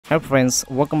Hi friends,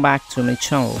 welcome back to my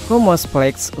channel. Chrome-OS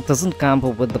doesn't come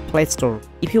with the Play Store.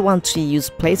 If you want to use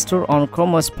Play Store on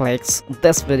Chrome-OS,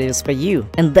 this video is for you.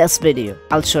 In this video,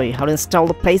 I'll show you how to install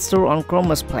the Play Store on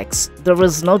Chrome-OS. There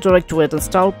is no direct way to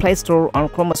install Play Store on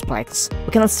Chrome-OS.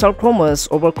 We can install Chrome-OS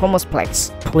over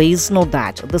Chrome-OS. Please note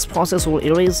that this process will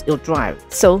erase your drive.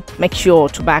 So make sure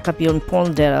to back up your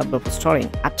important data before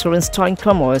starting. After installing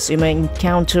Chrome-OS, you may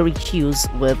encounter issues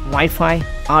with Wi-Fi,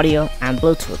 audio, and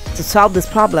Bluetooth. To solve these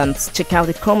problems, check out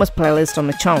the Chrome-OS playlist on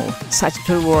my channel. Such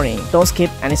a warning, don't skip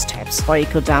any steps or it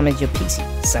could damage your PC.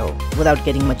 So, without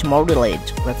getting much more delayed,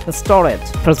 let's install it.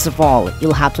 First of all,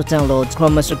 you'll have to download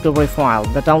Chrome-OS recovery file.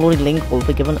 The downloading link will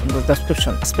be given in the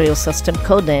description. As per your system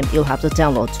code name, you'll have to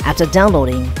download. After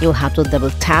downloading, you'll have to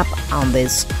double tap on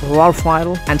this raw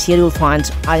file, and here you'll find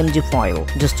img file.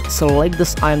 Just select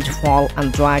this img file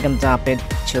and drag and drop it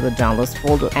to the downloads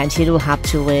folder, and here you'll have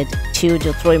to wait 2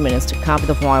 to 3 minutes to copy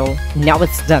the file. Now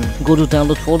it's done. Go to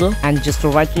download folder and just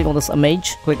right click on this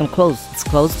image, click on close. It's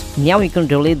closed. Now you can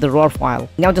delete the raw file.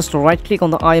 Now just right click on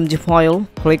the img file,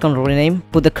 click on rename,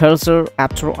 put the cursor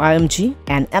after img,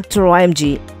 and after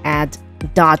img add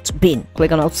 .bin.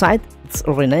 Click on outside. It's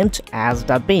renamed as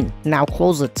 .bin. Now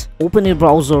close it. Open your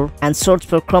browser and search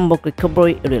for Chromebook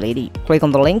Recovery Reality. Click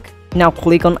on the link. Now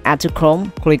click on add to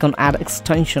Chrome. Click on add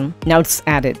extension. Now it's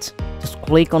added. Just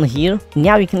click on here.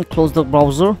 Now you can close the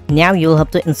browser. Now you'll have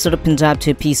to insert a pin drive to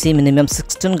your PC, minimum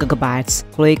 16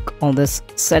 GB. Click on this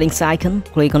settings icon.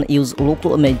 Click on use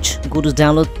local image. Go to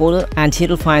download folder and here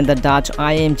you'll find the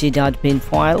 .img.bin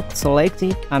file. Select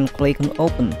it and click on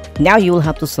open. Now you will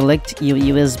have to select your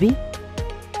USB.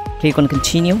 Click on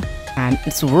continue, and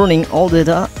it's running. All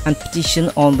data and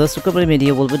petition on this recovery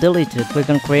media will be deleted. Click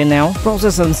on create now.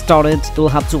 Process is started. You will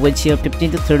have to wait here 15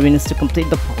 to 30 minutes to complete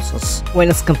the process. When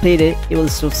it's completed, it will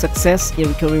show success. Your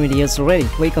recovery media is ready.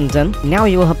 Click on done. Now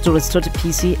you will have to restart the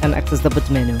PC and access the boot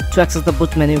menu. To access the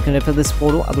boot menu, you can refer this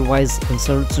photo, otherwise you can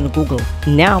search in Google.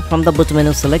 Now from the boot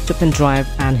menu, select your pen drive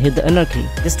and hit the enter key.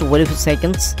 Just wait a few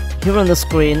seconds. Here on the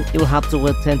screen, you will have to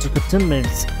wait 10 to 15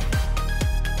 minutes.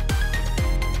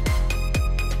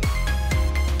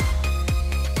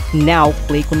 Now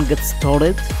click on get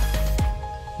started.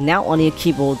 Now on your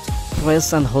keyboard,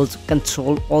 press and hold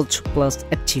Ctrl Alt plus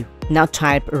F2. Now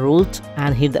type root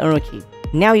and hit the enter key.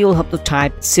 Now you'll have to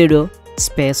type sudo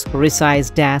space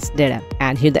resize-data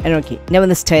and hit the enter key. Now in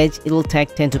the stage, it will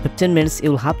take 10 to 15 minutes.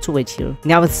 You will have to wait here.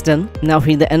 Now it's done. Now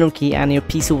hit the enter key and your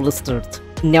PC will start.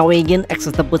 Now again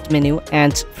access the boot menu,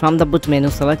 and from the boot menu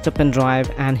select a pen drive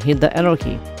and hit the enter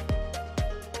key.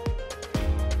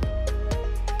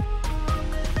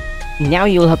 Now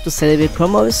you will have to set up your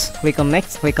Chrome-OS. Click on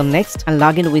next and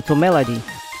log in with your mail ID.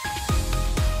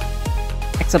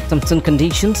 Accept terms and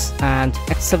conditions and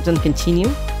accept and continue.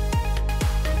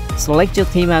 Select your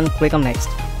theme and click on next.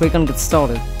 Click on get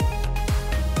started.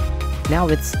 Now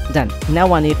it's done.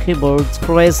 Now on your keyboard,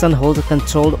 press and hold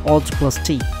Ctrl Alt plus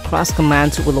T. Cross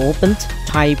command will open.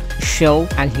 Type shell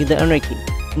and hit the enter key.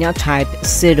 Now type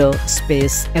sudo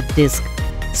space fdisk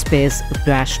space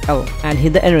 -L and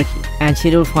hit the enter key, and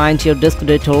here you'll find your disk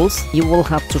details. You will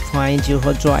have to find your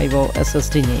hard drive or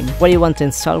SSD name where you want to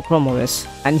install Chrome-OS,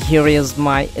 and here is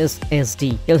my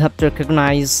SSD. You'll have to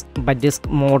recognize by disk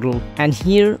model, and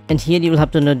here you'll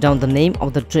have to note down the name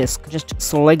of the disk. Just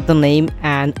select the name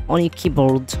and on your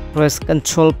keyboard press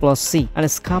Ctrl plus C and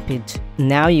it's copied.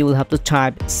 Now you will have to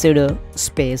type sudo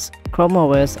space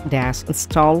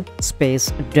chromeos-install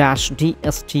space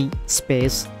 -dst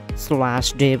space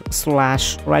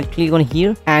 /dev/ right click on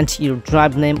here and your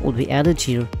drive name will be added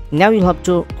here. Now you'll have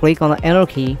to click on the enter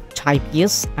key, type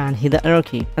yes and hit the enter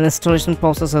key. An installation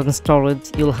process has been started.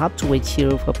 You'll have to wait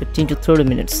here for 15 to 30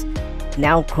 minutes.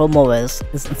 Now Chrome-OS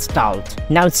is installed.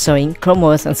 Now it's showing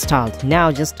Chrome-OS installed.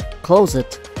 Now just close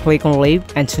it. Click on leave,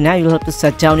 and now you'll have to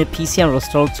shut down your PC and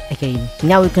restart again.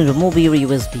 Now you can remove your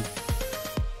USB.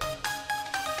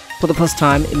 For the first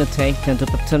time, it may take 10 to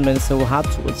 15 minutes, so we'll have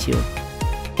to wait here.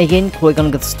 Again, click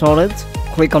on get started,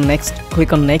 click on next,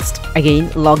 again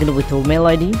log in with your mail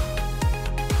ID,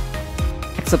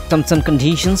 accept terms and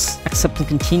conditions, accept and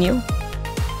continue.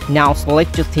 Now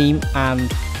select your theme and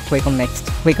click on next,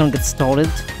 click on get started.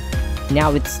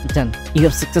 Now it's done. You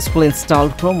have successfully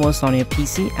installed Chrome-OS on your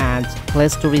PC and Play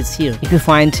Store is here. If you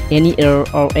find any error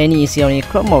or any issue on your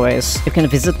Chrome-OS, you can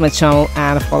visit my channel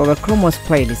and follow the Chrome-OS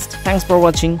playlist. Thanks for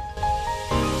watching.